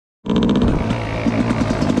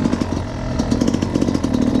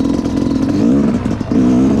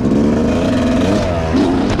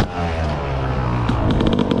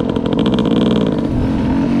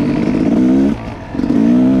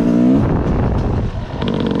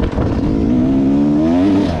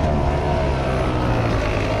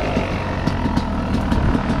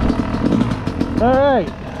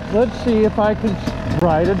let's see if I can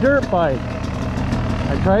ride a dirt bike.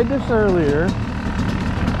 I tried this earlier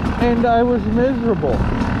and I was miserable.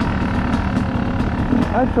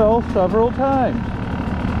 I fell several times.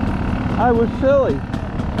 I was silly.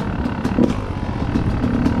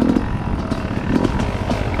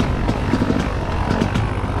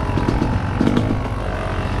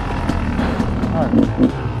 All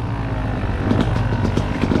right.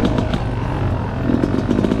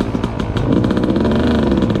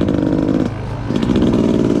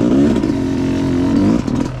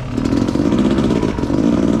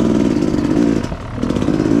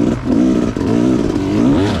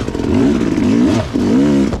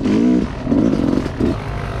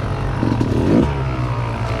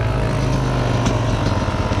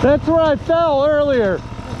 That's where I fell earlier.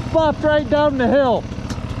 Flopped right down the hill.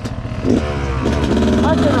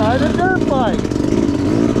 I can ride a dirt bike.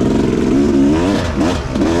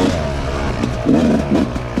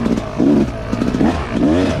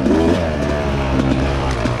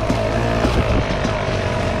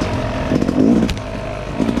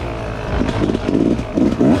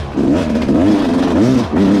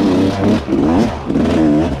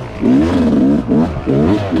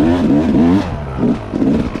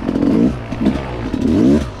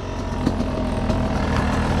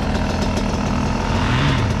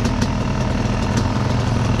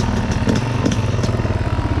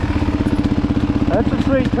 That's a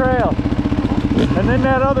sweet trail. And then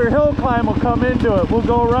that other hill climb will come into it. We'll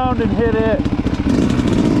go around and hit it.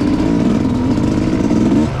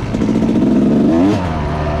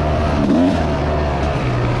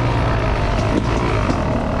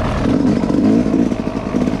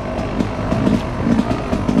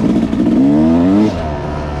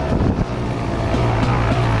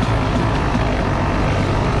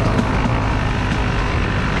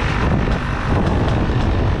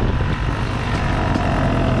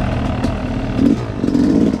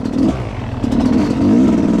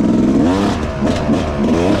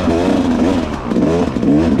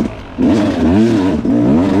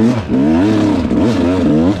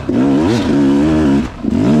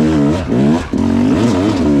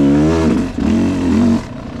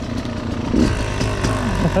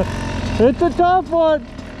 It's a tough one.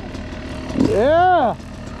 Yeah.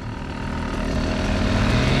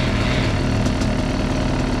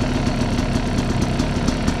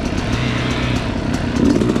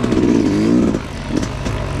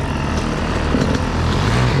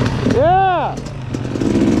 Yeah.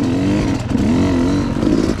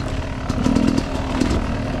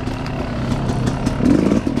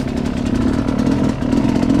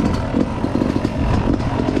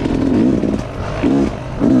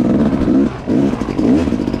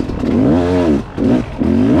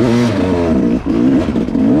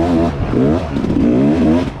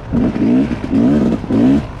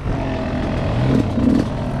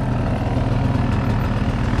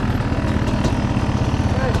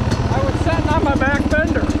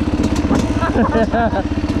 I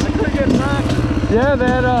could get knocked. Yeah,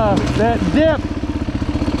 that dip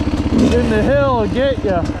in the hill will get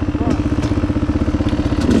you.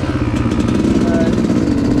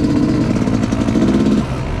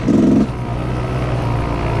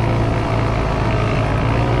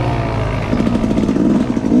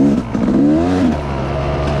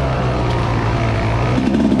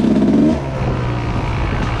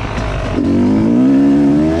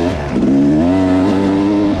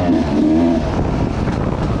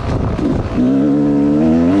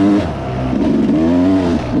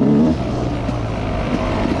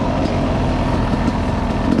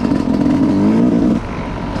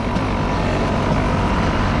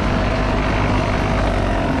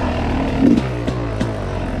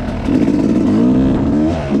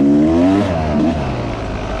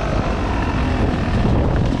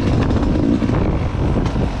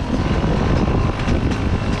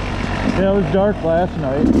 Yeah, it was dark last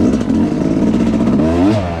night.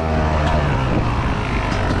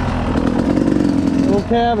 Little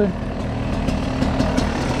cabin.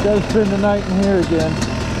 Gotta spend the night in here again.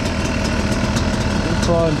 It's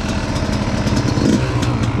fun.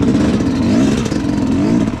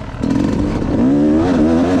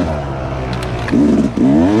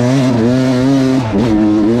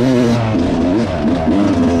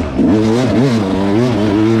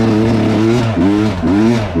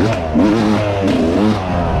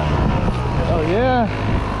 Oh yeah.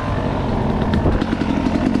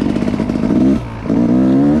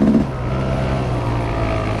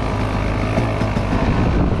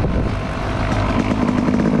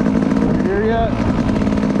 Here yet?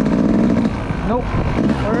 Nope.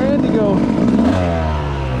 Where Andy go?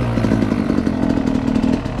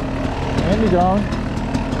 Andy gone.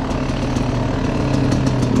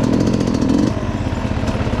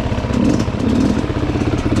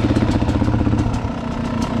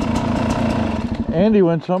 Andy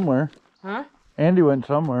went somewhere. Huh? Andy went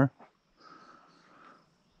somewhere.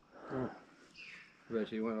 Oh. I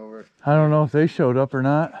bet you went over. I don't know if they showed up or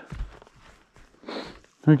not.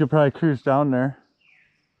 We could probably cruise down there.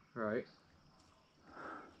 Right.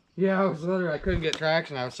 Yeah, I couldn't get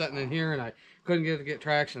traction. I was sitting in here and I couldn't get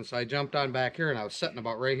traction, so I jumped on back here and I was sitting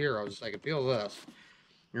about right here. I could feel this.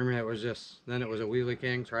 Remember, it was just, then it was a Wheelie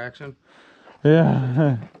King traction.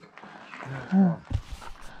 Yeah.